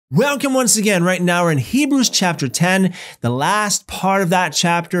Welcome once again. Right now we're in Hebrews chapter 10, the last part of that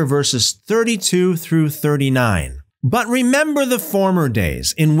chapter, verses 32 through 39. But remember the former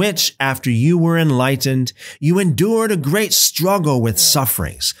days in which, after you were enlightened, you endured a great struggle with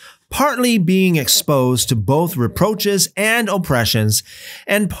sufferings, partly being exposed to both reproaches and oppressions,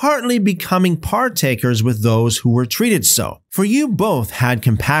 and partly becoming partakers with those who were treated so. For you both had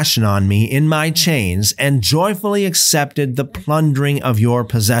compassion on me in my chains and joyfully accepted the plundering of your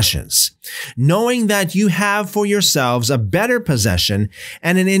possessions, knowing that you have for yourselves a better possession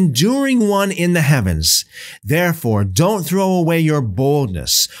and an enduring one in the heavens. Therefore, don't throw away your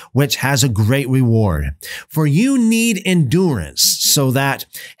boldness, which has a great reward. For you need endurance, so that,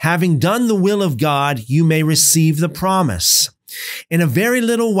 having done the will of God, you may receive the promise. In a very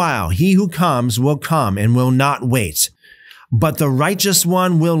little while, he who comes will come and will not wait. But the righteous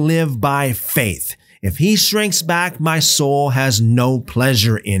one will live by faith. If he shrinks back, my soul has no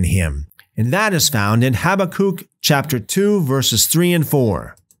pleasure in him. And that is found in Habakkuk chapter 2, verses 3 and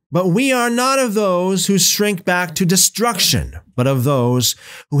 4. But we are not of those who shrink back to destruction, but of those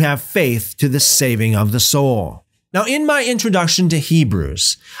who have faith to the saving of the soul. Now, in my introduction to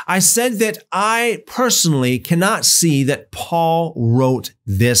Hebrews, I said that I personally cannot see that Paul wrote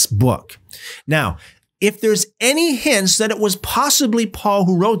this book. Now, if there's any hints that it was possibly Paul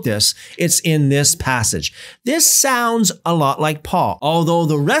who wrote this, it's in this passage. This sounds a lot like Paul, although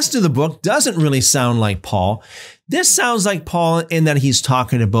the rest of the book doesn't really sound like Paul. This sounds like Paul in that he's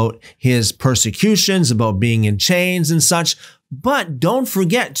talking about his persecutions, about being in chains and such. But don't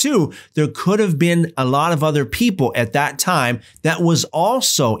forget too, there could have been a lot of other people at that time that was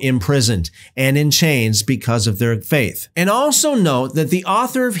also imprisoned and in chains because of their faith. And also note that the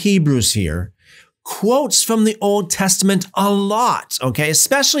author of Hebrews here quotes from the Old Testament a lot, okay?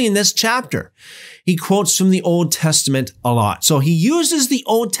 Especially in this chapter. He quotes from the Old Testament a lot. So he uses the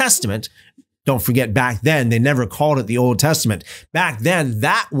Old Testament. Don't forget, back then, they never called it the Old Testament. Back then,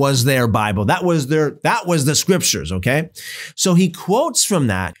 that was their Bible. That was the scriptures, okay? So he quotes from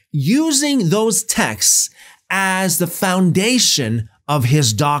that, using those texts as the foundation of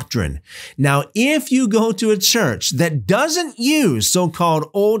his doctrine. Now, if you go to a church that doesn't use so-called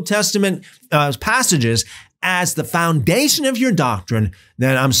Old Testament passages as the foundation of your doctrine,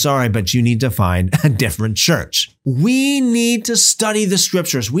 then I'm sorry, but you need to find a different church. We need to study the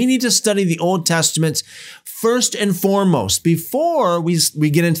scriptures. We need to study the Old Testament first and foremost before we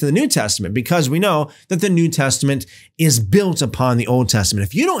get into the New Testament, because we know that the New Testament is built upon the Old Testament.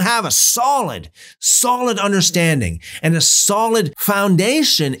 If you don't have a solid understanding and a solid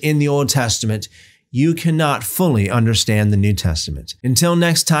foundation in the Old Testament, you cannot fully understand the New Testament. Until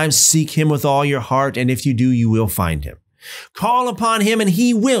next time, seek him with all your heart, and if you do, you will find him. Call upon him, and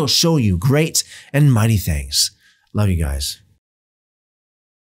he will show you great and mighty things. Love you guys.